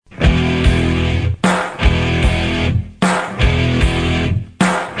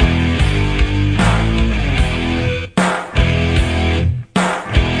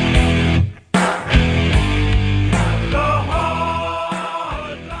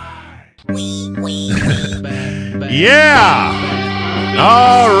Yeah!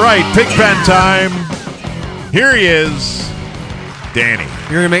 All right, Pigpen time. Here he is, Danny.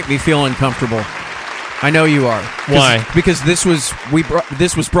 You're going to make me feel uncomfortable. I know you are. Why? Because this was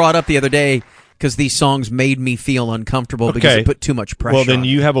brought up the other day because these songs made me feel uncomfortable because it put too much pressure Well, then on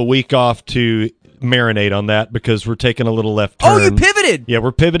you have a week off to marinate on that because we're taking a little left turn. Oh, you pivoted! Yeah,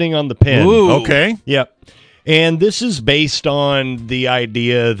 we're pivoting on the pin. Ooh. Okay. Yep. And this is based on the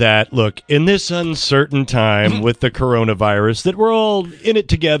idea that, look, in this uncertain time with the coronavirus, that we're all in it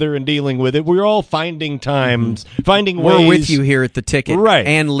together and dealing with it. We're all finding times, finding ways. We're with you here at the Ticket. Right.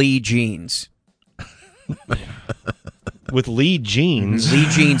 And Lee Jeans. With Lee Jeans. Lee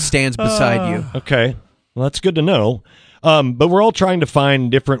Jeans stands beside you. Okay. Well, that's good to know. But we're all trying to find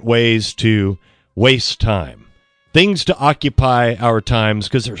different ways to waste time. Things to occupy our times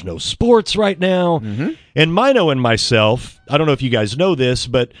because there's no sports right now. Mm-hmm. And Mino and myself, I don't know if you guys know this,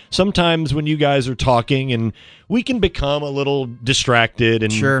 but sometimes when you guys are talking and we can become a little distracted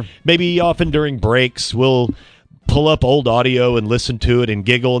and maybe often during breaks we'll pull up old audio and listen to it and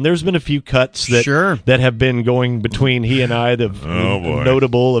giggle. And there's been a few cuts that have been going between he and I that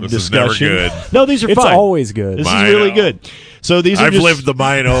notable of discussion. Is never good. No, these are fine. It's always good. This is really good. So these are I've lived the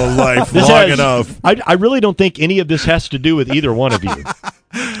Mino life enough. I really don't think any of this has to do with either one of you.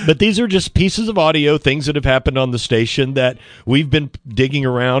 But these are just pieces of audio, things that have happened on the station that we've been digging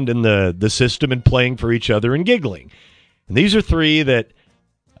around in the system and playing for each other and giggling. And these are three that,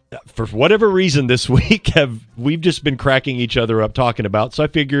 for whatever reason this week, we've just been cracking each other up talking about. So I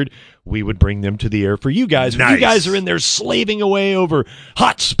figured we would bring them to the air for you guys. Nice. You guys are in there slaving away over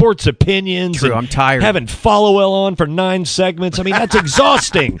hot sports opinions. True, I'm tired. Having Followell on for 9 segments. I mean, that's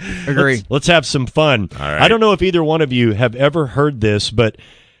exhausting. Agree. Let's have some fun. All right. I don't know if either one of you have ever heard this, but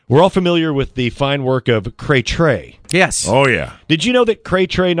we're all familiar with the fine work of Cray Trey. Yes. Oh, yeah. Did you know that Cray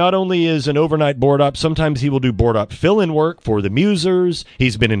Trey not only is an overnight board op, sometimes he will do board op fill-in work for the Musers.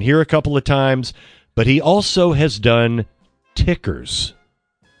 He's been in here a couple of times, but he also has done tickers.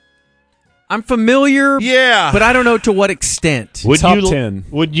 I'm familiar, Yeah. but I don't know to what extent. Top 10.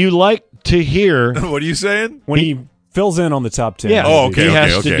 Would you like to hear? What are you saying? When he fills in on the top 10. Yeah. Oh, He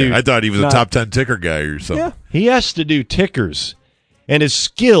has to okay. do- I thought he was a Not- top 10 ticker guy or something. Yeah. He has to do tickers, and as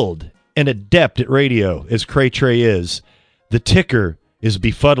skilled and adept at radio as Cray Trey is, the ticker is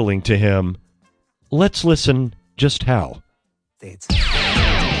befuddling to him. Let's listen just how.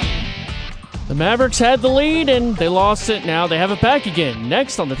 The Mavericks had the lead, and they lost it. Now they have it back again.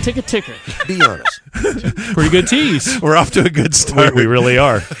 Next on the Ticker Ticker. Be honest. Pretty good tease. We're off to a good start. We really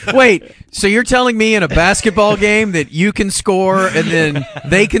are. Wait, so you're telling me in a basketball game that you can score, and then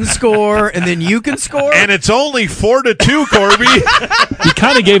they can score, and then you can score? And it's only 4-2, Corby. He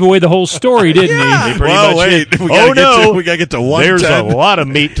kind of gave away the whole story, didn't he? He pretty Well, much wait. did. We gotta We get to 110. There's a lot of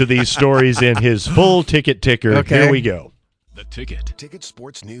meat to these stories in his full ticket ticker. Okay. Here we go. The Ticket. Ticket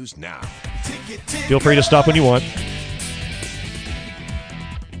Sports News now. Feel free to stop when you want.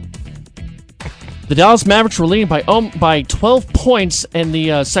 The Dallas Mavericks were leading by 12 points in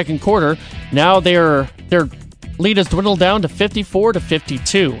the second quarter. Now their lead has dwindled down to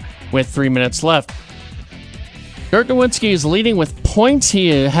 54-52 with 3 minutes left. Dirk Nowitzki is leading with points. He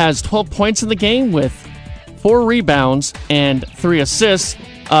has 12 points in the game with 4 rebounds and 3 assists.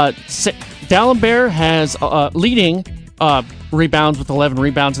 D'Alembert has leading rebounds with 11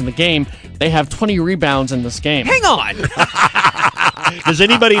 rebounds in the game. They have 20 rebounds in this game. Hang on. Does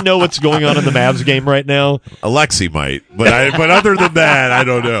anybody know what's going on in the Mavs game right now? Alexi might, but other than that, I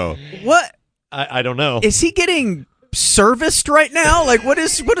don't know. What? I don't know. Is he getting serviced right now? Like, what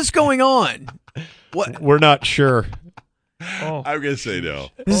is going on? What? We're not sure. I'm going to say no.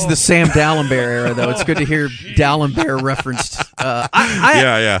 This is the Sam D'Alembert era, though. It's good to hear D'Alembert referenced.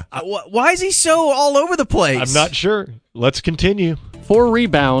 Yeah. Why is he so all over the place? I'm not sure. Let's continue. 4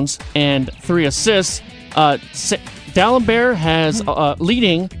 rebounds and 3 assists. D'Alembert has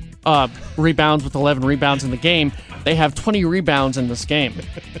leading rebounds with 11 rebounds in the game. They have 20 rebounds in this game.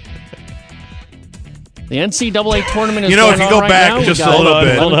 The NCAA tournament is going if you on go right back now. just a Hold little on,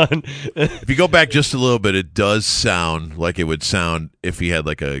 bit, hold on. if you go back just a little bit, it does sound like it would sound if he had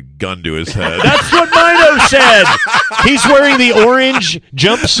like a gun to his head. That's what Mino said. He's wearing the orange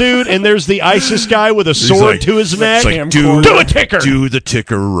jumpsuit, and there's the ISIS guy with a sword like- to his neck. It's like, do a ticker. Do the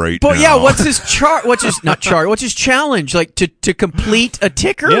ticker right But now. yeah, what's his What's his challenge? Like to complete a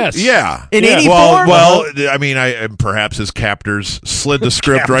ticker? Yes. Yeah. In any well, form? Well, I mean, perhaps his captors slid the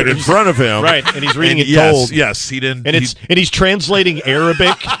script right in front of him. Right, and he's reading it yes, cold. Yes, he didn't. And he's translating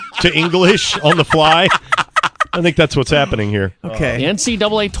Arabic to English on the fly. I think that's what's happening here. Okay. The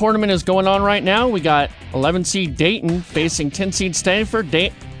NCAA tournament is going on right now. We got 11 seed Dayton facing 10 seed Stanford.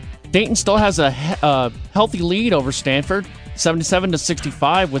 Dayton still has a healthy lead over Stanford,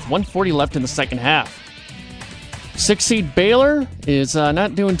 77-65, with 1:40 left in the second half. 6th seed Baylor is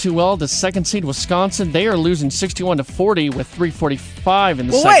not doing too well. The 2nd seed Wisconsin, they are losing 61-40 with 3:45 in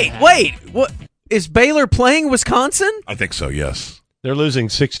the second half. Wait. What is Baylor playing Wisconsin? I think so, yes. They're losing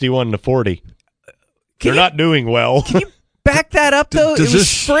 61-40. They're you- not doing well. Can you back that up, though? Does It was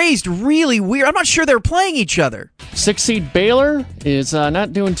this- phrased really weird. I'm not sure they're playing each other. 6th seed Baylor is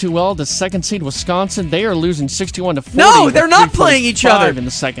not doing too well. The 2nd seed Wisconsin, they are losing 61-40. No, with they're not playing each 3:45 other. in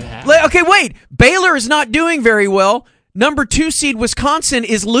the second half. Okay, wait. Baylor is not doing very well. Number 2 seed Wisconsin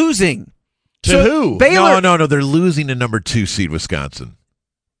is losing. To who? Baylor. No. They're losing to number 2 seed Wisconsin.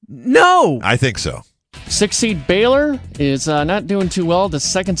 No. I think so. 6th seed Baylor is not doing too well. The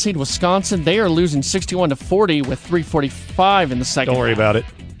 2nd seed Wisconsin, they are losing 61-40 with 3:45 in the second Don't worry half. about it.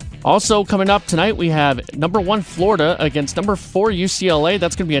 Also coming up tonight, we have number 1 Florida against number 4 UCLA.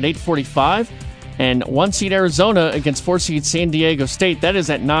 That's going to be at 8:45. And 1 seed Arizona against 4 seed San Diego State. That is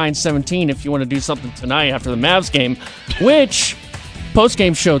at 9:17 if you want to do something tonight after the Mavs game, which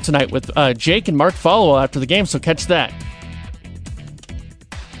post-game show tonight with Jake and Mark Follow after the game, so catch that.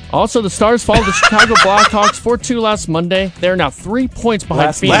 Also, the Stars followed the Chicago Blackhawks 4-2 last Monday. They are now 3 points behind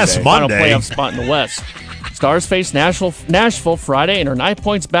Last Phoenix Last for the final Monday? playoff spot in the West. Stars face Nashville Friday and are 9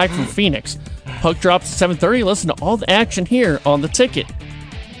 points back from Phoenix. Puck drops at 7:30. Listen to all the action here on The Ticket.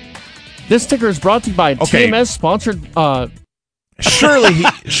 This ticker is brought to you by Okay. TMS sponsored. Surely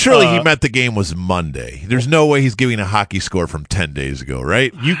he meant the game was Monday. There's no way he's giving a hockey score from 10 days ago,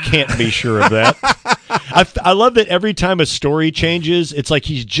 right? You can't be sure of that. I love that every time a story changes, it's like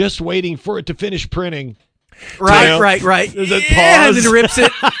he's just waiting for it to finish printing. Right. There's a Yeah, and pause. then rips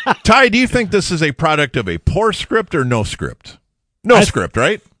it. Ty, do you think this is a product of a poor script or no script? No script,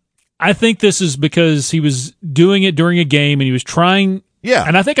 right? I think this is because he was doing it during a game and he was trying. Yeah.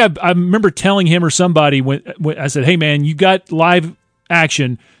 And I think I remember telling him or somebody when I said, "Hey man, you got live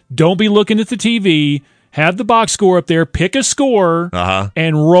action. Don't be looking at the TV. Have the box score up there. Pick a score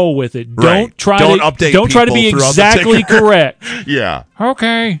and roll with it. Right. Don't try Don't to update Don't try to be people throughout the exactly ticker. correct. Yeah.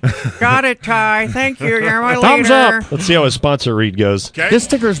 Okay. Got it, Ty. Thank you. You're my Thumbs leader. up. Let's see how his sponsor read goes. This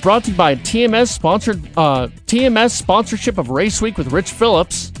ticker is brought to you by TMS sponsorship of Race Week with Rich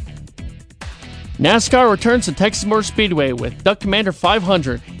Phillips. NASCAR returns to Texas Motor Speedway with Duck Commander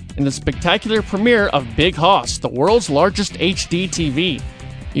 500 in the spectacular premiere of Big Hoss, the world's largest HD TV.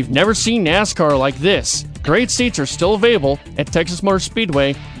 You've never seen NASCAR like this. Great seats are still available at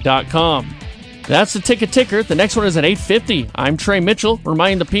TexasMotorspeedway.com. That's the ticker. The next one is at 8:50. I'm Trey Mitchell,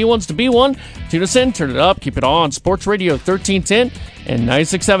 reminding the P1s to be one. Tune us in, turn it up, keep it on. Sports Radio 1310 and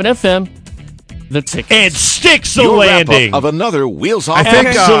 96.7 FM. The Ticket. And sticks the Your landing. wrap-up of another Wheels Off. I think,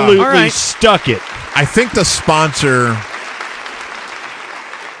 Absolutely all right. stuck it. I think the sponsor,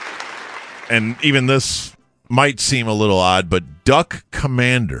 and even this might seem a little odd, but Duck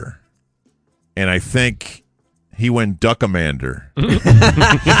Commander, and I think he went Duckamander,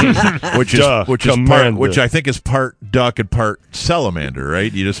 which I think is part duck and part salamander,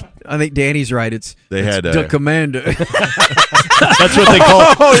 right? You just I think Danny's right. It's had the commander. That's what they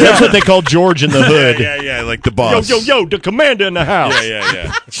call. That's what they call George in the hood. yeah, like the boss. Yo, the commander in the house.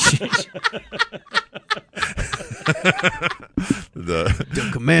 Yeah. the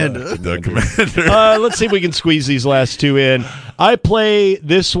commander. The commander. Let's see if we can squeeze these last two in. I play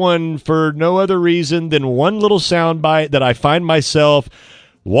this one for no other reason than one little soundbite that I find myself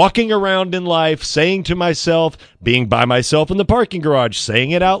walking around in life, saying to myself, being by myself in the parking garage,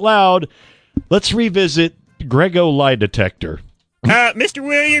 saying it out loud. Let's revisit Grego lie detector. Mr.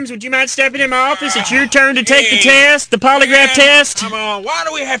 Williams, would you mind stepping in my office? It's your turn to take the test, the polygraph test. Come on, why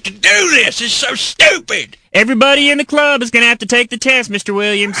do we have to do this? It's so stupid. Everybody in the club is going to have to take the test, Mr.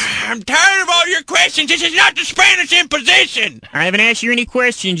 Williams. I'm tired of all your questions. This is not the Spanish Inquisition. I haven't asked you any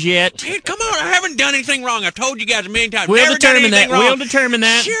questions yet. Dude, come on, I haven't done anything wrong. I've told you guys a million times. We'll Never done determine that. anything wrong. We'll determine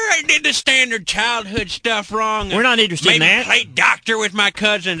that. Sure, I did the standard childhood stuff wrong. We're not interested in Maybe that. play doctor with my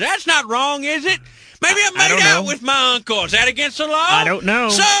cousins. That's not wrong, is it? Maybe I made don't out know. with my uncle. Is that against the law? I don't know.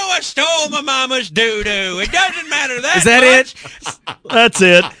 So I stole my mama's doo-doo. It doesn't matter that Is that much. That's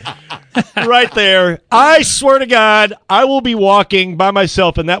it. Right there. I swear to God, I will be walking by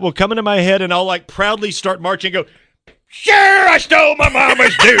myself and that will come into my head and I'll like proudly start marching and go, sure, I stole my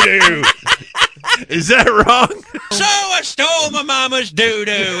mama's doo-doo. Is that wrong? So I stole my mama's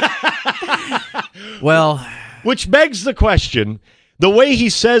doo-doo. Well, Which begs the question, the way he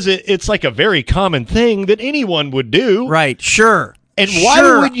says it, it's like a very common thing that anyone would do. right, sure. And why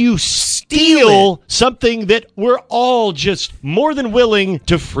Sure. would you steal something that we're all just more than willing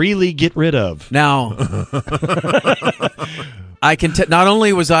to freely get rid of? Now, I can not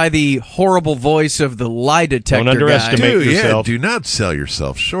only was I the horrible voice of the lie detector Don't underestimate guy, yourself. do not sell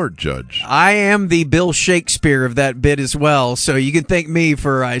yourself short, Judge. I am the Bill Shakespeare of that bit as well. So you can thank me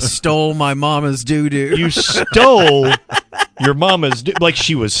for I stole my mama's doo-doo. You stole your mama's like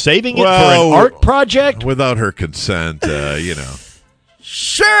she was saving it for an art project without her consent.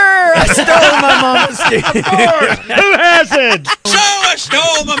 Sure, I stole my mama's doo-doo. Who hasn't? So I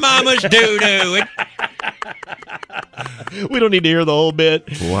stole my mama's doo-doo. We don't need to hear the whole bit.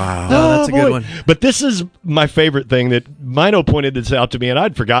 Wow. Oh, that's a good one. But this is my favorite thing that Mino pointed this out to me, and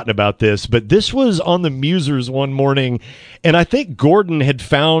I'd forgotten about this, but this was on the Musers one morning, and I think Gordon had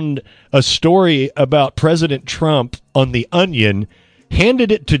found a story about President Trump on The Onion,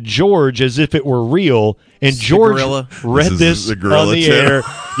 handed it to George as if it were real, and George read this the on the air.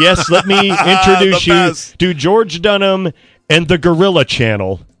 Yes, let me introduce you to George Dunham and the Gorilla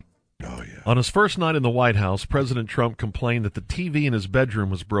Channel. On his first night in the White House, President Trump complained that the TV in his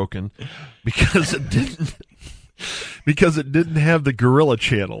bedroom was broken because it didn't have the Gorilla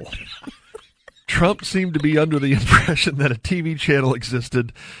Channel. Trump seemed to be under the impression that a TV channel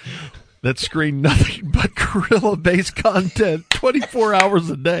existed that screened nothing but gorilla-based content 24 hours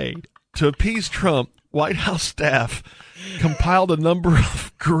a day. To appease Trump, White House staff compiled a number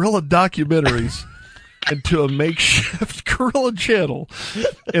of gorilla documentaries into a makeshift gorilla channel,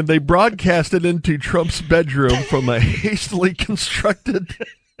 and they broadcast it into Trump's bedroom from a hastily constructed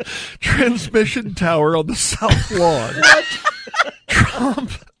transmission tower on the South Lawn.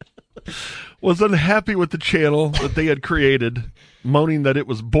 Trump was unhappy with the channel that they had created, moaning that it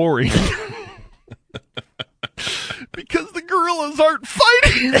was boring because the gorillas aren't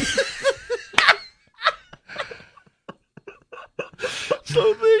fighting.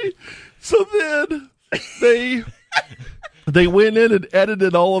 So then they went in and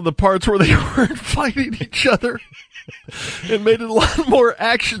edited all of the parts where they weren't fighting each other and made it a lot more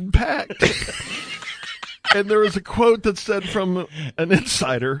action-packed. And there was a quote that said from an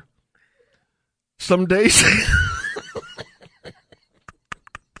insider, some days...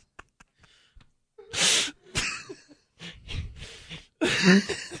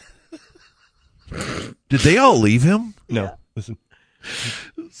 Did they all leave him? No, listen.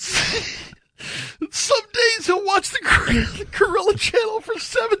 Some days he'll watch the Gorilla Channel for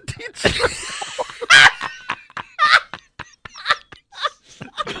 17 straight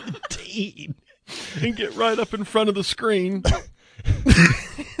hours. And get right up in front of the screen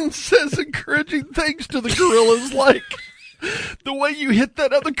and says encouraging things to the gorillas like, the way you hit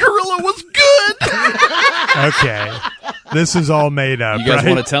that other gorilla was good. Okay. This is all made up. You guys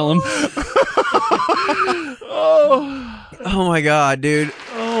want to tell him? Oh my God, dude.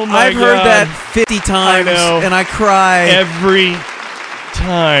 Oh my I've heard that 50 times, and I cry every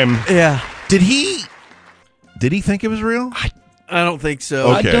time. Yeah. Did he think it was real? I don't think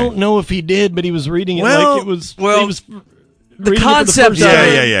so. Okay. I don't know if he did, but he was reading it like it was. Well, he was the concept of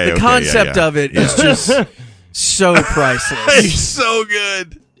it, the concept of it is just so priceless. It's so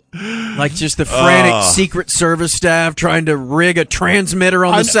good. Like just the frantic Secret Service staff trying to rig a transmitter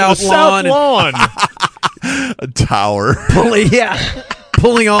on the South Lawn. A tower.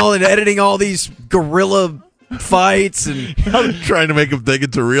 Pulling all and editing all these gorilla fights and trying to make him think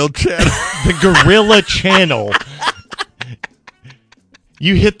it's a real channel. The Gorilla Channel.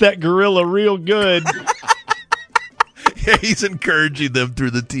 You hit that gorilla real good. Yeah, he's encouraging them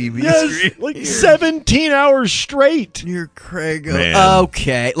through the TV screen. Like 17 hours straight. You're Craig. Man.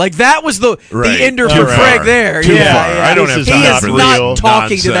 Okay. Like that was the ender Too for far. Craig there. Too Yeah, far. yeah. I don't have He time is for not real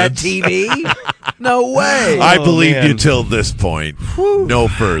talking to that nonsense. TV. No way. I believed man. you till this point. No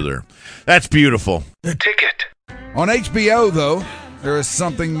further. That's beautiful. Ticket. On HBO, though, there is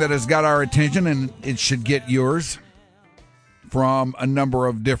something that has got our attention, and it should get yours from a number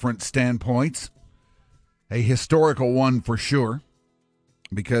of different standpoints. A historical one for sure,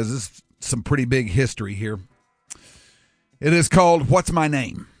 because it's some pretty big history here. It is called What's My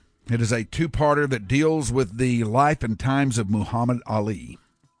Name? It is a two-parter that deals with the life and times of Muhammad Ali.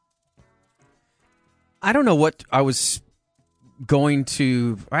 I don't know what I was going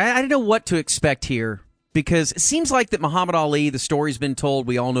to... I didn't know what to expect here, because it seems like that Muhammad Ali, the story's been told,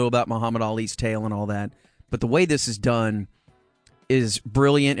 we all know about Muhammad Ali's tale and all that, but the way this is done is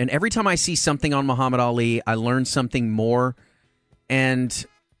brilliant, and every time I see something on Muhammad Ali, I learn something more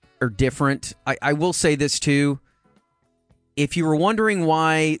or different. I will say this too. If you were wondering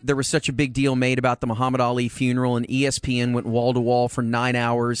why there was such a big deal made about the Muhammad Ali funeral and ESPN went wall to wall for 9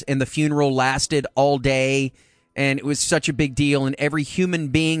 hours and the funeral lasted all day and it was such a big deal and every human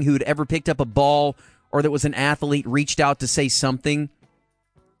being who'd ever picked up a ball or that was an athlete reached out to say something,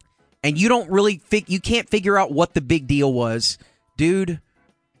 and you don't really you can't figure out what the big deal was, dude,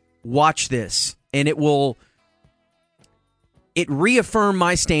 watch this. And it reaffirmed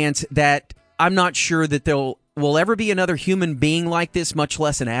my stance that I'm not sure that there will ever be another human being like this, much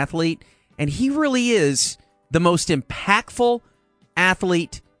less an athlete. And he really is the most impactful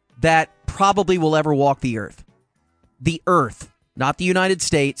athlete that probably will ever walk the earth. The earth, not the United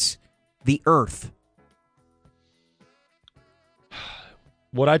States, the earth.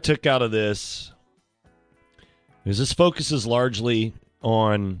 What I took out of this is this focuses largely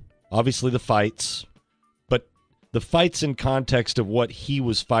on, obviously, the fights, but the fights in context of what he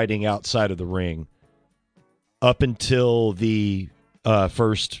was fighting outside of the ring up until the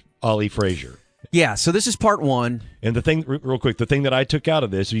first Ali Frazier. Yeah, so this is part one. And the thing, real quick, the thing that I took out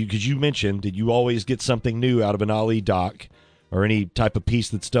of this, because you mentioned that you always get something new out of an Ali doc or any type of piece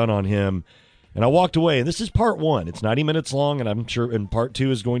that's done on him. And I walked away, and this is part one. It's 90 minutes long, and I'm sure, and part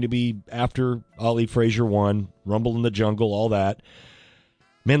two is going to be after Ali Frazier won, Rumble in the Jungle, all that.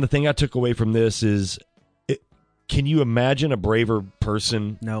 Man, the thing I took away from this is, can you imagine a braver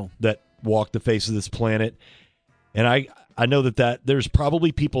person that walked the face of this planet? And I know that there's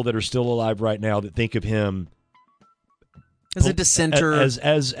probably people that are still alive right now that think of him as a dissenter, as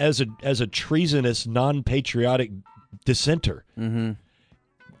a treasonous, non-patriotic dissenter. Mm-hmm.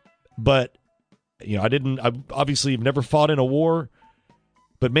 But I obviously have never fought in a war,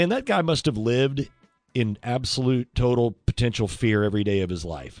 but man, that guy must have lived in absolute, total potential fear every day of his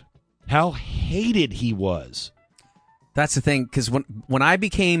life. How hated he was. That's the thing, because when I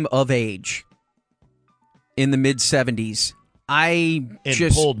became of age in the mid-'70s, I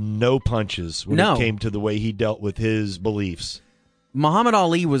pulled no punches when it came to the way he dealt with his beliefs. Muhammad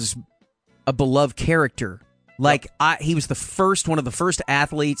Ali was a beloved character. He was one of the first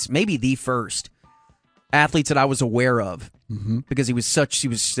athletes, maybe the first athletes that I was aware of, because he was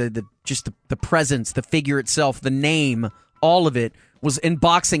the presence, the figure itself, the name, all of it was in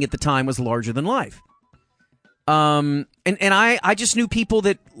boxing at the time was larger than life. And I just knew people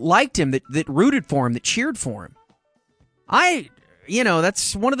that liked him, that rooted for him, that cheered for him.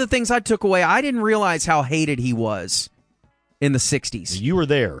 That's one of the things I took away. I didn't realize how hated he was in the 60s. You were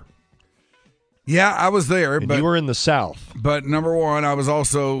there. Yeah, I was there. And you were in the South. But number one, I was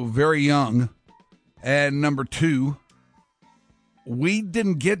also very young. And number two, we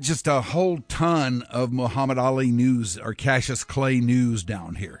didn't get just a whole ton of Muhammad Ali news or Cassius Clay news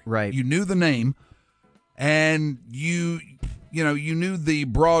down here. Right. You knew the name, and you knew the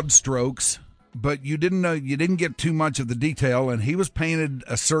broad strokes, but you didn't get too much of the detail, and he was painted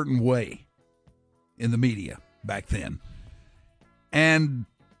a certain way in the media back then. And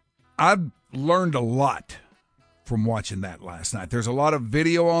I've learned a lot from watching that last night. There's a lot of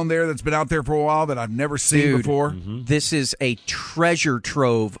video on there that's been out there for a while that I've never seen before. This is a treasure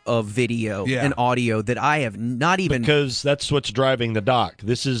trove of video and audio that I have not even... Because that's what's driving the doc.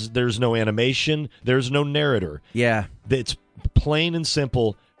 There's no animation. There's no narrator. Yeah. It's plain and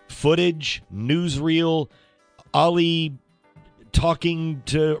simple footage, newsreel, Ali talking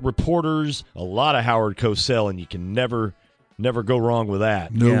to reporters, a lot of Howard Cosell, and you can never go wrong with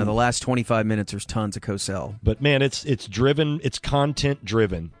that. No. Yeah, the last 25 minutes, there's tons of Cosell. But man, it's driven. It's content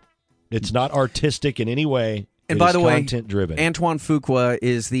driven. It's not artistic in any way. And by the way, content driven. Antoine Fuqua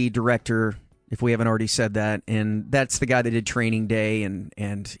is the director, if we haven't already said that, and that's the guy that did Training Day,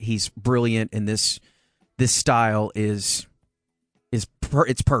 and he's brilliant. And this style it's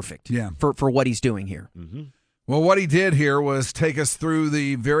perfect. Yeah. for what he's doing here. Mm-hmm. Well, what he did here was take us through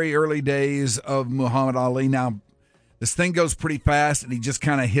the very early days of Muhammad Ali. Now, this thing goes pretty fast, and he just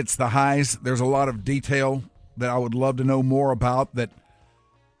kind of hits the highs. There's a lot of detail that I would love to know more about that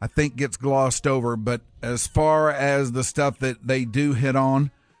I think gets glossed over. But as far as the stuff that they do hit on,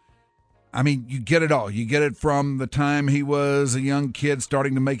 I mean, you get it all. You get it from the time he was a young kid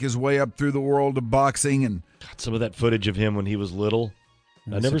starting to make his way up through the world of boxing. And some of that footage of him when he was little,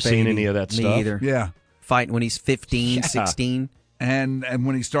 I've never seen any of that stuff. Me either. Yeah. Fighting when he's 15, 16. And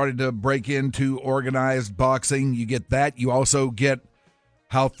when he started to break into organized boxing, you get that. You also get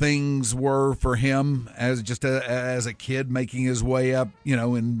how things were for him as a kid making his way up,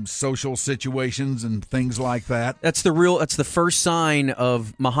 in social situations and things like that. That's the first sign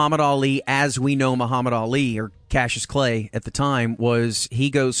of Muhammad Ali as we know Muhammad Ali, or Cassius Clay at the time, was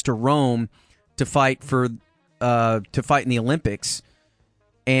he goes to Rome to fight in the Olympics.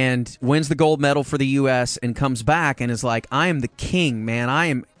 And wins the gold medal for the U.S. and comes back and is like, I am the king, man. I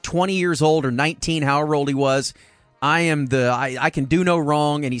am 20 years old or 19, however old he was. I can do no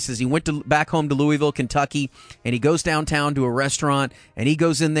wrong. And he says he went back home to Louisville, Kentucky, and he goes downtown to a restaurant, and he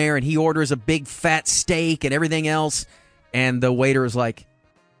goes in there and he orders a big fat steak and everything else. And the waiter is like,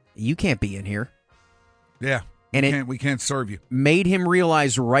 you can't be in here. Yeah. And we can't serve you. Made him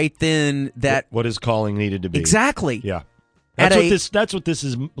realize right then that what his calling needed to be. Exactly. Yeah. That's what this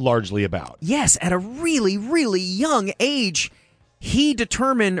is largely about. Yes, at a really, really young age, he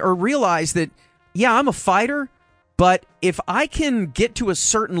determined or realized that, yeah, I'm a fighter, but if I can get to a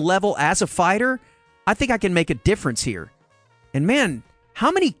certain level as a fighter, I think I can make a difference here. And man,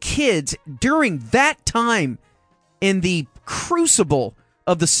 how many kids during that time in the crucible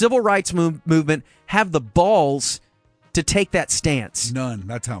of the civil rights movement have the balls to take that stance? None.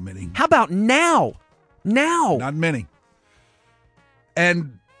 That's how many. How about now? Now. Not many.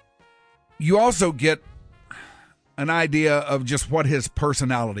 And you also get an idea of just what his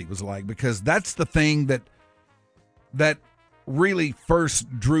personality was like, because that's the thing that really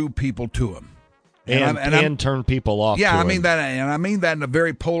first drew people to him. And turned people off. Yeah, to I mean him. that, and I mean that in a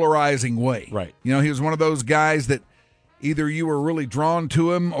very polarizing way. Right. You know, he was one of those guys that either you were really drawn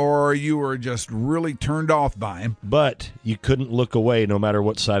to him or you were just really turned off by him. But you couldn't look away no matter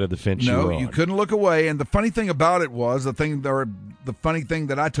what side of the fence you were on. No, you couldn't look away. And the funny thing about it was, the funny thing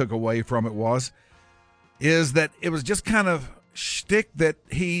that I took away from it is that it was just kind of shtick that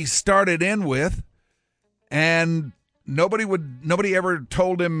he started in with, and nobody ever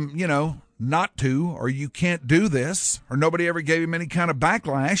told him, not to, or you can't do this, or nobody ever gave him any kind of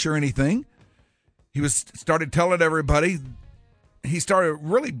backlash or anything. He started telling everybody. He started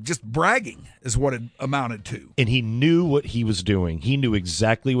really just bragging is what it amounted to. And he knew what he was doing. He knew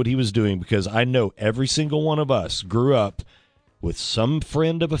exactly what he was doing, because I know every single one of us grew up with some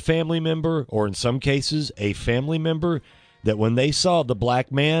friend of a family member, or in some cases a family member, that when they saw the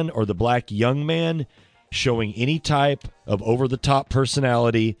black man or the black young man showing any type of over-the-top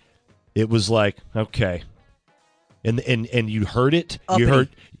personality, it was like, okay. And you heard it. Uppity. You heard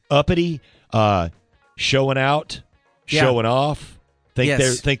uppity, showing out, showing off,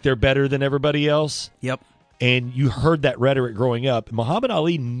 think they're better than everybody else. Yep. And you heard that rhetoric growing up. Muhammad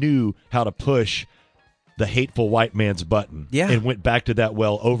Ali knew how to push the hateful white man's button, and went back to that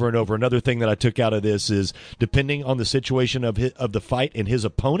well over and over. Another thing that I took out of this is, depending on the situation of the fight and his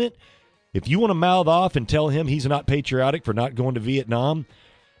opponent, if you want to mouth off and tell him he's not patriotic for not going to Vietnam,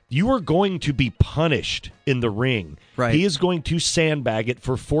 you are going to be punished in the ring. Right. He is going to sandbag it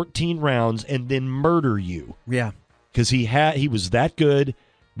for 14 rounds and then murder you. Yeah. Because he was that good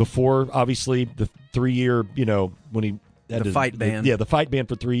before, obviously, the 3-year, when he had the fight ban. The fight ban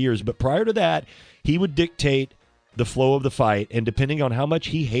for 3 years. But prior to that, he would dictate the flow of the fight, and depending on how much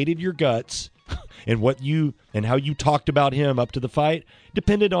he hated your guts and how you talked about him up to the fight,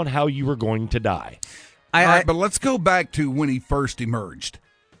 depended on how you were going to die. All right, but let's go back to when he first emerged.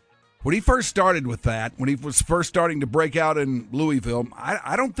 When he first started with that, when he was first starting to break out in Louisville,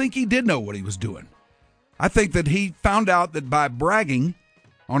 I don't think he did know what he was doing. I think that he found out that by bragging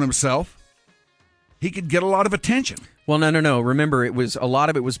on himself, he could get a lot of attention. Well, no. Remember, a lot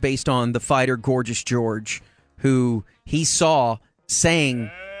of it was based on the fighter Gorgeous George, who he saw saying,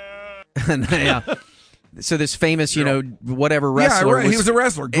 So this famous, whatever wrestler. Yeah, right. He was a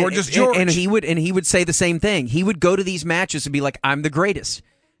wrestler, Gorgeous George, and he would say the same thing. He would go to these matches and be like, "I'm the greatest.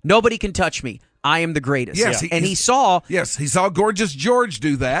 Nobody can touch me. I am the greatest." Yes, he saw Gorgeous George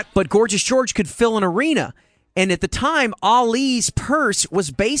do that. But Gorgeous George could fill an arena. And at the time, Ali's purse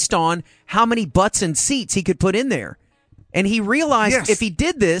was based on how many butts and seats he could put in there. And he realized if he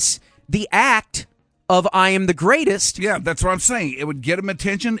did this, the act of I am the greatest. Yeah, that's what I'm saying. It would get him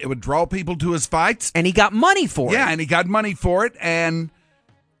attention. It would draw people to his fights. And he got money for it. Yeah, and he got money for it. And,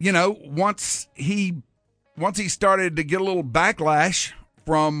 once he started to get a little backlash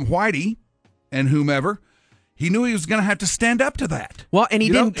from Whitey and whomever, he knew he was going to have to stand up to that. Well, and he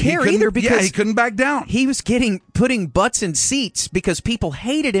didn't care either, because he couldn't back down. He was putting butts in seats because people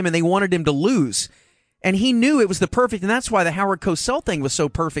hated him and they wanted him to lose. And he knew it was the perfect, and that's why the Howard Cosell thing was so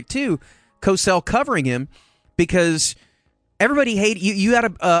perfect too. Cosell covering him, because everybody hated you. Had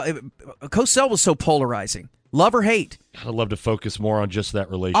Cosell was so polarizing, love or hate. I'd love to focus more on just that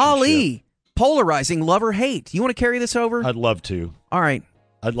relationship. Ali, polarizing, love or hate. You want to carry this over? I'd love to. All right.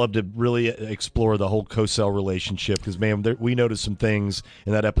 I'd love to really explore the whole Cosell relationship, because, man, we noticed some things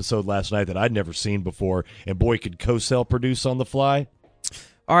in that episode last night that I'd never seen before, and boy, could Cosell produce on the fly.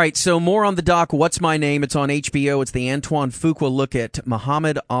 All right, so more on the doc, What's My Name? It's on HBO. It's the Antoine Fuqua look at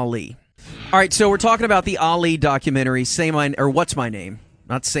Muhammad Ali. All right, so we're talking about the Ali documentary, What's My Name?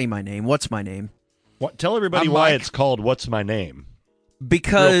 Not Say My Name, What's My Name? Tell everybody why it's called What's My Name.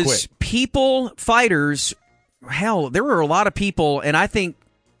 Because fighters, hell, there were a lot of people, and I think,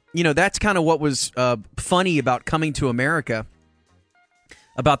 that's kind of what was funny about coming to America,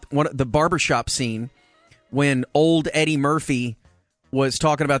 about the barbershop scene, when old Eddie Murphy was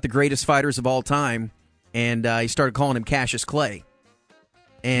talking about the greatest fighters of all time. and he started calling him Cassius Clay.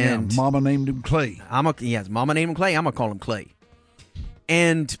 And Mama named him Clay. Mama named him Clay. I'm gonna call him Clay.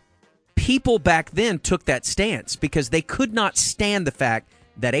 And people back then took that stance because they could not stand the fact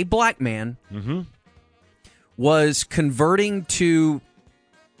that a black man was converting to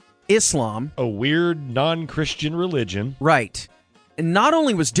Islam, a weird non-Christian religion. Right. And not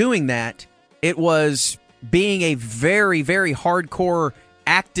only was doing that, it was being a very, very hardcore,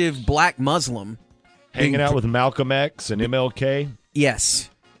 active black Muslim. Hanging out with Malcolm X and MLK. Yes.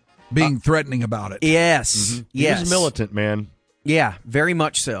 Being threatening about it. Yes. Yes. He was militant, man. Yeah, very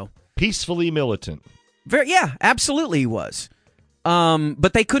much so. Peacefully militant. Yeah, absolutely he was.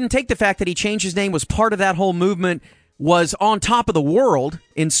 But they couldn't take the fact that he changed his name, was part of that whole movement, was on top of the world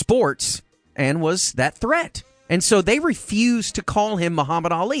in sports, and was that threat. And so they refused to call him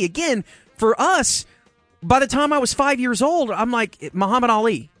Muhammad Ali. Again, for us, by the time I was 5 years old, I'm like, Muhammad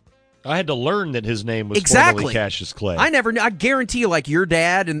Ali. I had to learn that his name was formerly Cassius Clay. I never knew. I guarantee you, like, your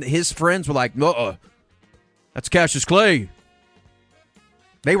dad and his friends were like, that's Cassius Clay.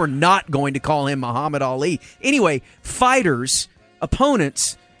 They were not going to call him Muhammad Ali. Anyway, fighters,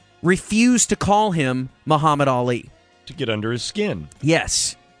 opponents, refused to call him Muhammad Ali. To get under his skin.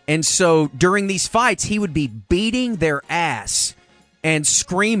 Yes. And so during these fights, he would be beating their ass and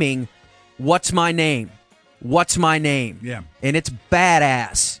screaming, "What's my name? What's my name?" Yeah. And it's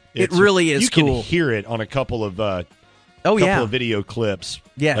badass. It really is cool. You can hear it on a couple of of video clips.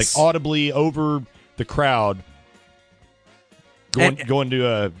 Yes. Like audibly over the crowd going to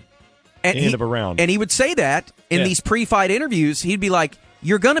the end of a round. And he would say that in these pre-fight interviews. He'd be like,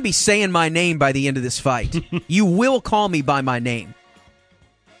 "You're going to be saying my name by the end of this fight. You will call me by my name."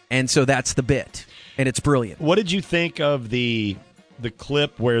 And so that's the bit. And it's brilliant. What did you think of the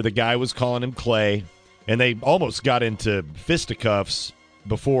clip where the guy was calling him Clay and they almost got into fisticuffs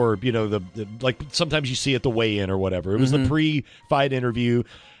before, the like sometimes you see at the weigh-in or whatever. It was the pre-fight interview.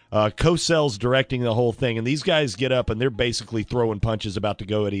 Cosell's directing the whole thing, and these guys get up and they're basically throwing punches about to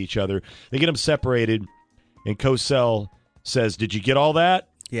go at each other. They get them separated, and Cosell says, "Did you get all that?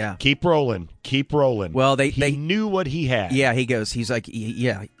 Yeah. Keep rolling. Keep rolling." Well, they knew what he had. Yeah, he's like,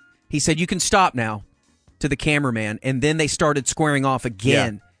 yeah. He said, "You can stop now," to the cameraman, and then they started squaring off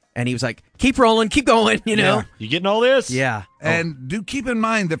again. Yeah. And he was like, "Keep rolling, keep going," you know? Yeah. You getting all this? Yeah. And do keep in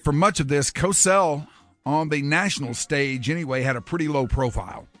mind that for much of this, Cosell, on the national stage anyway, had a pretty low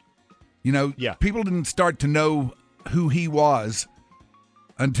profile. People didn't start to know who he was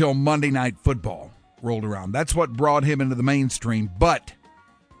until Monday Night Football rolled around. That's what brought him into the mainstream, but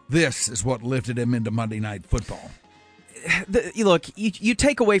this is what lifted him into Monday Night Football. Look, you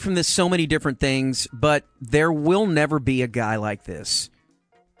take away from this so many different things, but there will never be a guy like this,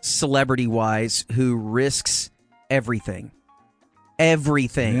 celebrity-wise, who risks everything.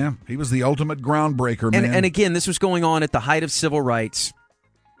 Everything. Yeah, he was the ultimate groundbreaker, man. And again, this was going on at the height of civil rights,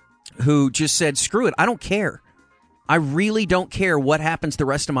 who just said, "Screw it, I don't care. I really don't care what happens the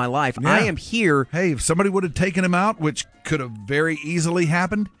rest of my life. Yeah. I am here." Hey, if somebody would have taken him out, which could have very easily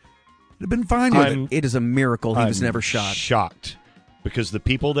happened, have been fine with it. It is a miracle he was never shot. Shocked because the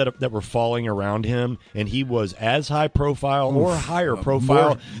people that were falling around him, and he was as high profile or higher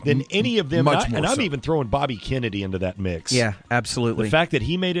profile than any of them. And I'm even throwing Bobby Kennedy into that mix. Yeah, absolutely. The fact that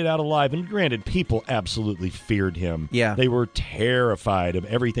he made it out alive, and granted, people absolutely feared him. Yeah. They were terrified of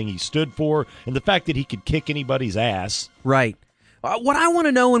everything he stood for, and the fact that he could kick anybody's ass. Right. What I want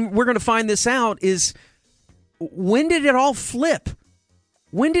to know, and we're going to find this out, is when did it all flip?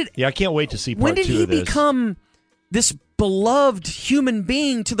 I can't wait to see part 2 of this. When did he become this beloved human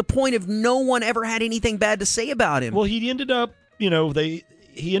being to the point of no one ever had anything bad to say about him? Well, he ended up,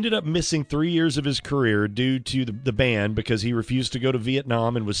 he ended up missing 3 years of his career due to the ban because he refused to go to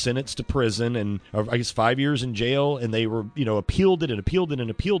Vietnam and was sentenced to prison and I guess 5 years in jail. And they were, appealed it.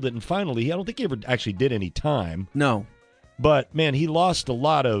 And finally, I don't think he ever actually did any time. No. But man, he lost a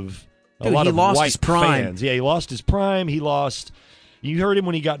lot of white his prime. fans. Yeah, he lost his prime. You heard him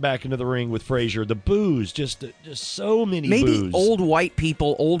when he got back into the ring with Frazier. The boos, just so many boos. Maybe old white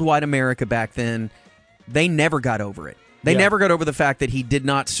people, old white America back then, they never got over it. They never got over the fact that he did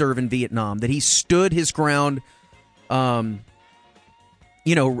not serve in Vietnam, that he stood his ground.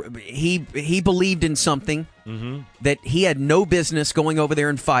 He believed in something that he had no business going over there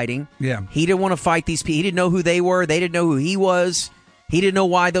and fighting. Yeah. He didn't want to fight these people. He didn't know who they were. They didn't know who he was. He didn't know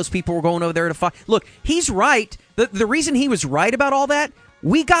why those people were going over there to fight. Look, he's right. The reason he was right about all that,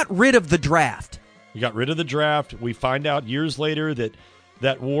 we got rid of the draft. We got rid of the draft. We find out years later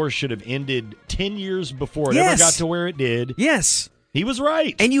that war should have ended 10 years before it ever got to where it did. Yes. He was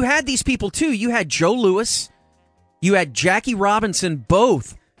right. And you had these people, too. You had Joe Louis. You had Jackie Robinson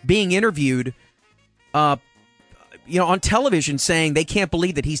both being interviewed on television saying they can't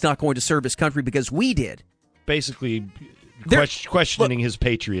believe that he's not going to serve his country because we did. Basically, questioning his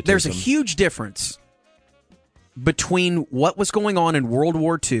patriotism. There's a huge difference between what was going on in World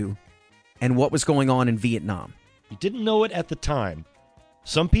War II and what was going on in Vietnam. You didn't know it at the time.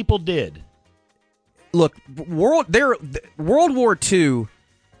 Some people did. Look, World War II,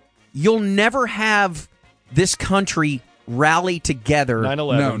 you'll never have this country rally together.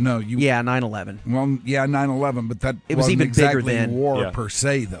 9/11. No. 9/11. Well, yeah, 9/11, but it was even exactly bigger then. war per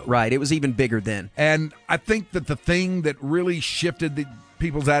se, though. Right, it was even bigger then. And I think that the thing that really shifted the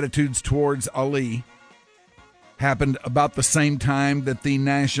people's attitudes towards Ali happened about the same time that the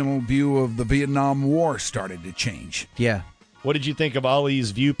national view of the Vietnam War started to change. Yeah. What did you think of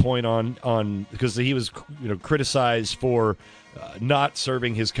Ali's viewpoint on because he was criticized for not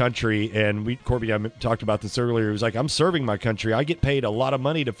serving his country, and Corby, I talked about this earlier. He was like, I'm serving my country. I get paid a lot of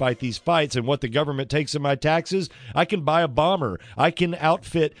money to fight these fights, and what the government takes in my taxes, I can buy a bomber. I can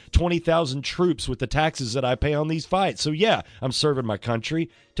outfit 20,000 troops with the taxes that I pay on these fights. So yeah, I'm serving my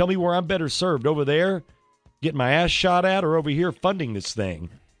country. Tell me where I'm better served, over there getting my ass shot at, or over here funding this thing.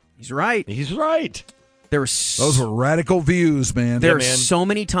 He's right. Those were radical views, man. There are so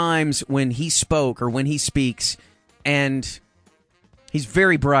many times when he spoke or when he speaks, and he's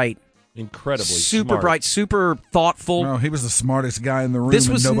very bright. Incredibly super smart. bright, super thoughtful. No, he was the smartest guy in the room,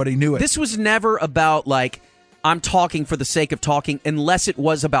 and nobody knew it. This was never about, like, I'm talking for the sake of talking, unless it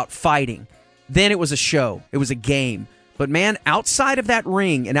was about fighting. Then it was a show. It was a game. But, man, outside of that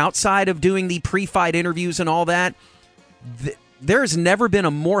ring and outside of doing the pre-fight interviews and all that, there has never been a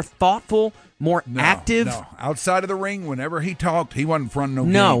more thoughtful, more active. No, outside of the ring, whenever he talked, he wasn't fronting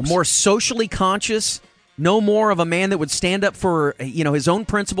no games. More socially conscious, no more of a man that would stand up for his own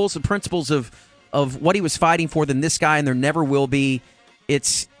principles, the principles of what he was fighting for than this guy, and there never will be.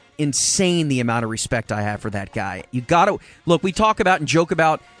 It's insane the amount of respect I have for that guy. You got to look. We talk about and joke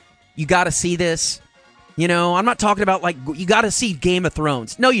about. You got to see this. I'm not talking about like you got to see Game of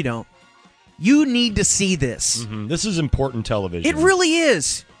Thrones. No, you don't. You need to see this. Mm-hmm. This is important television. It really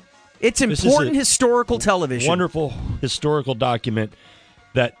is. It's important historical television. Wonderful historical document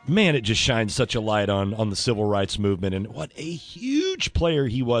that, man, it just shines such a light on the civil rights movement and what a huge player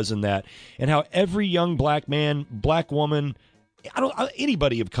he was in that, and how every young black man, black woman,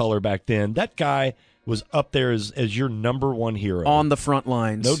 anybody of color back then, that guy was up there as your number one hero. On the front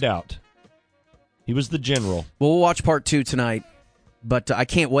lines. No doubt. He was the general. Well, we'll watch part 2 tonight, but I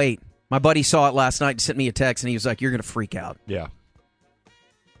can't wait. My buddy saw it last night and sent me a text, and he was like, you're going to freak out. Yeah.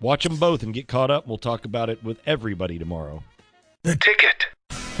 Watch them both and get caught up. We'll talk about it with everybody tomorrow. The Ticket.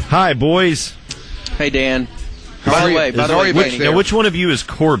 Hi, boys. Hey, Dan. By the way, which one of you is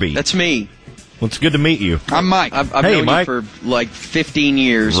Corby? That's me. Well, it's good to meet you. I'm Mike. I've known Mike. you for like 15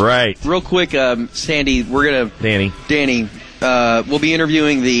 years. Right. Real quick, Sandy, Danny, we'll be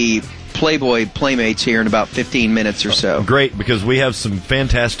interviewing the Playboy Playmates here in about 15 minutes or so. Great, because we have some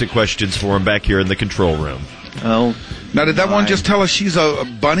fantastic questions for him back here in the control room. Oh. Now, did that one just tell us she's a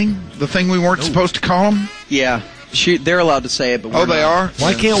bunny? The thing we weren't supposed to call them? Yeah. They're allowed to say it, but we're they not. are?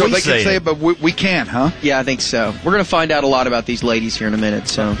 Why can't so we they can say it, but we can't, huh? Yeah, I think so. We're going to find out a lot about these ladies here in a minute.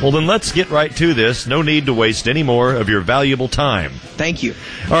 So. Well, then let's get right to this. No need to waste any more of your valuable time. Thank you.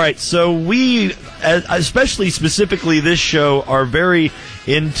 All right, so we, specifically this show, are very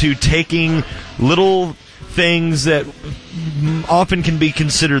into taking little things that often can be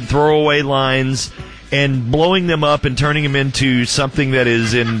considered throwaway lines and blowing them up and turning them into something that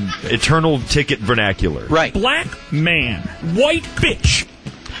is in eternal ticket vernacular. Right. Black man, white bitch.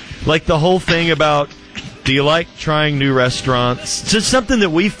 Like the whole thing about, do you like trying new restaurants? Just something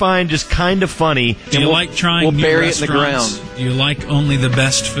that we find just kind of funny. Do you like trying new bury restaurants? It in the ground. Do you like only the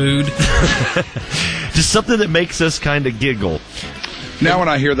best food? Just something that makes us kind of giggle. Now when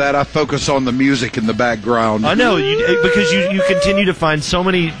I hear that, I focus on the music in the background. I know, because you continue to find so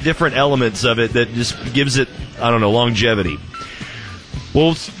many different elements of it that just gives it, longevity.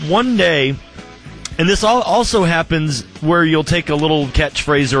 Well, one day, and this also happens where you'll take a little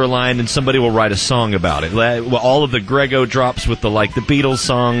catchphrase or a line and somebody will write a song about it. All of the Grego drops with the Beatles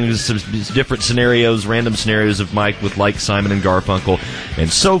songs, some different scenarios, random scenarios of Mike with Simon and Garfunkel, and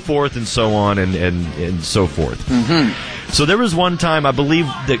so forth and so on and so forth. Mm-hmm. So there was one time, I believe,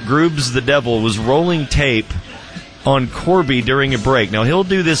 that Groobs the Devil was rolling tape on Corby during a break. Now, he'll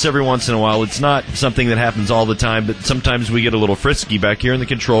do this every once in a while. It's not something that happens all the time, but sometimes we get a little frisky back here in the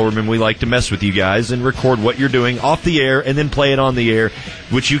control room, and we like to mess with you guys and record what you're doing off the air and then play it on the air,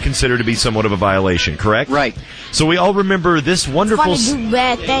 which you consider to be somewhat of a violation, correct? Right. So we all remember this wonderful... do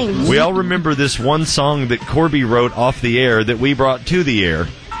bad things. We all remember this one song that Corby wrote off the air that we brought to the air.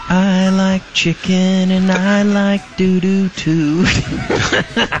 I like chicken and I like doo-doo too.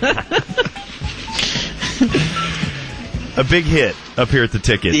 A big hit up here at the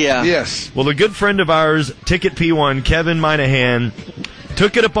Ticket. Yeah. Yes. Well, a good friend of ours, Ticket P1, Kevin Minahan,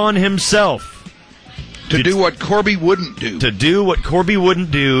 took it upon himself to do what Corby wouldn't do. To do what Corby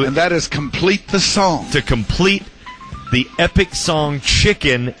wouldn't do. And that is complete the song. To complete the epic song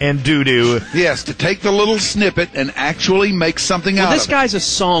Chicken and Doo-Doo. Yes, to take the little snippet and actually make something out of it. This guy's a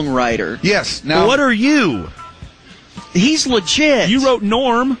songwriter. Yes. Now, what are you? He's legit. You wrote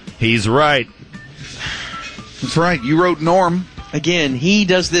Norm. He's right. That's right. You wrote Norm. Again, he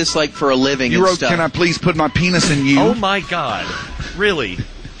does this like for a living. You wrote, stuff. "Can I please put my penis in you?" Oh my God! Really?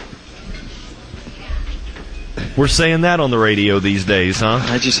 We're saying that on the radio these days, huh?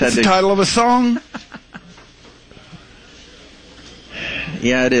 I just had It's to. the title of a song.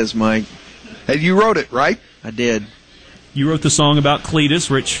 Yeah, it is, Mike. And you wrote it, right? I did. You wrote the song about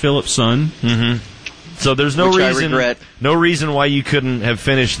Cletus, Rich Phillips' son. Mm-hmm. So there's no Which I reason, regret. no reason why you couldn't have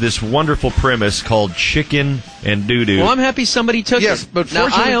finished this wonderful premise called Chicken and Doo-Doo. Well, I'm happy somebody took Yes, it. but now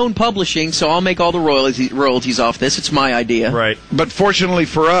fortunately- I own publishing, so I'll make all the royalties off this. It's my idea. Right. But fortunately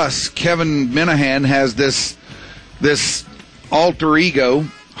for us, Kevin Minahan has this alter ego,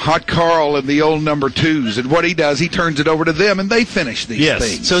 Hot Carl and the old number twos. And what he does, he turns it over to them, and they finish these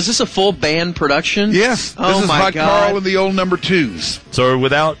things. So is this a full band production? Yes. Oh, this is my Hot God. Carl and the old number twos. So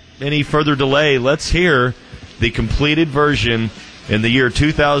without any further delay, let's hear the completed version in the year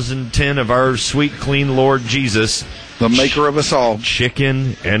 2010 of our sweet, clean Lord Jesus, the maker of us all.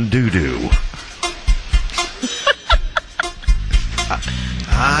 Chicken and Doo-Doo.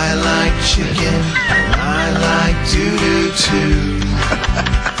 I like chicken, I like doo-doo too.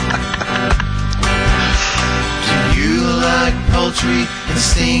 Do you like poultry and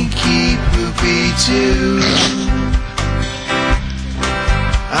stinky poopy too?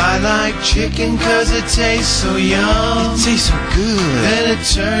 I like chicken 'cause it tastes so yum. It tastes so good. Then it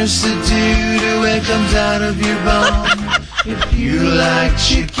turns to doo-doo and comes out of your bum. If you like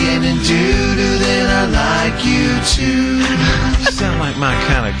chicken and doo-doo, then I like you too. You sound like my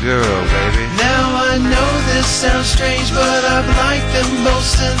kind of girl, baby. Now I know this sounds strange, but I've liked them both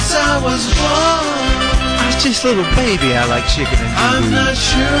since I was born. I was just a little baby, I like chicken and doo-doo. I'm not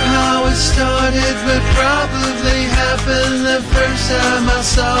sure how it started, but probably happened the first time I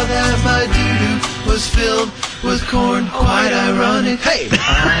saw that my doo-doo was filled with corn. Quite ironic. Hey! I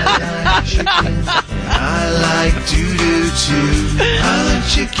like chicken, I like doo-doo too. I like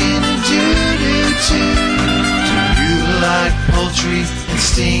chicken and doo-doo too. Do you like poultry and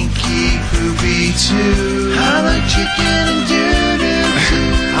stinky poopy too? I like chicken and doo-doo too.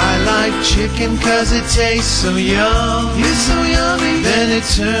 I like chicken 'cause it tastes so yum. It's so yummy. Then it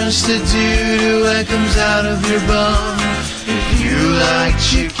turns to doo-doo and comes out of your bum. If you like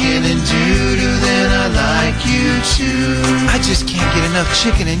chicken and doo-doo, then I like you too. I just can't get enough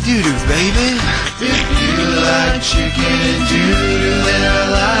chicken and doo-doo, baby. If you like chicken and doo-doo, then I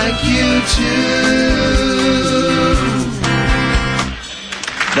like you too.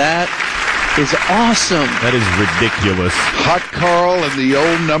 That is awesome. That is ridiculous. Hot Carl and the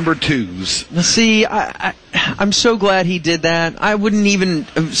old number twos. Now, see, I'm so glad he did that. I wouldn't even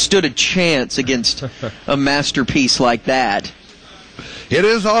have stood a chance against a masterpiece like that. It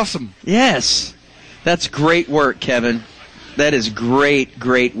is awesome. Yes. That's great work, Kevin. That is great,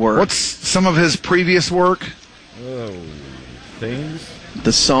 great work. What's some of his previous work? Oh, things?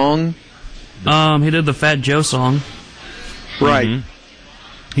 The song? He did the Fat Joe song. Right. Mm-hmm.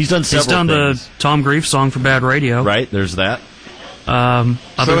 He's done several He's done things. the Tom Grief song for Bad Radio. Right, there's that. Other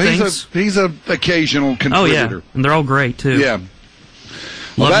So things. he's a occasional Oh, contributor. yeah. And they're all great, too. Yeah.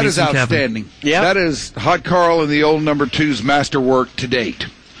 Well, Love that me is some Kevin. outstanding. Yeah. That is Hot Carl and the old number two's masterwork to date.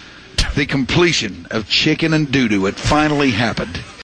 The completion of Chicken and Doo-Doo. It finally happened.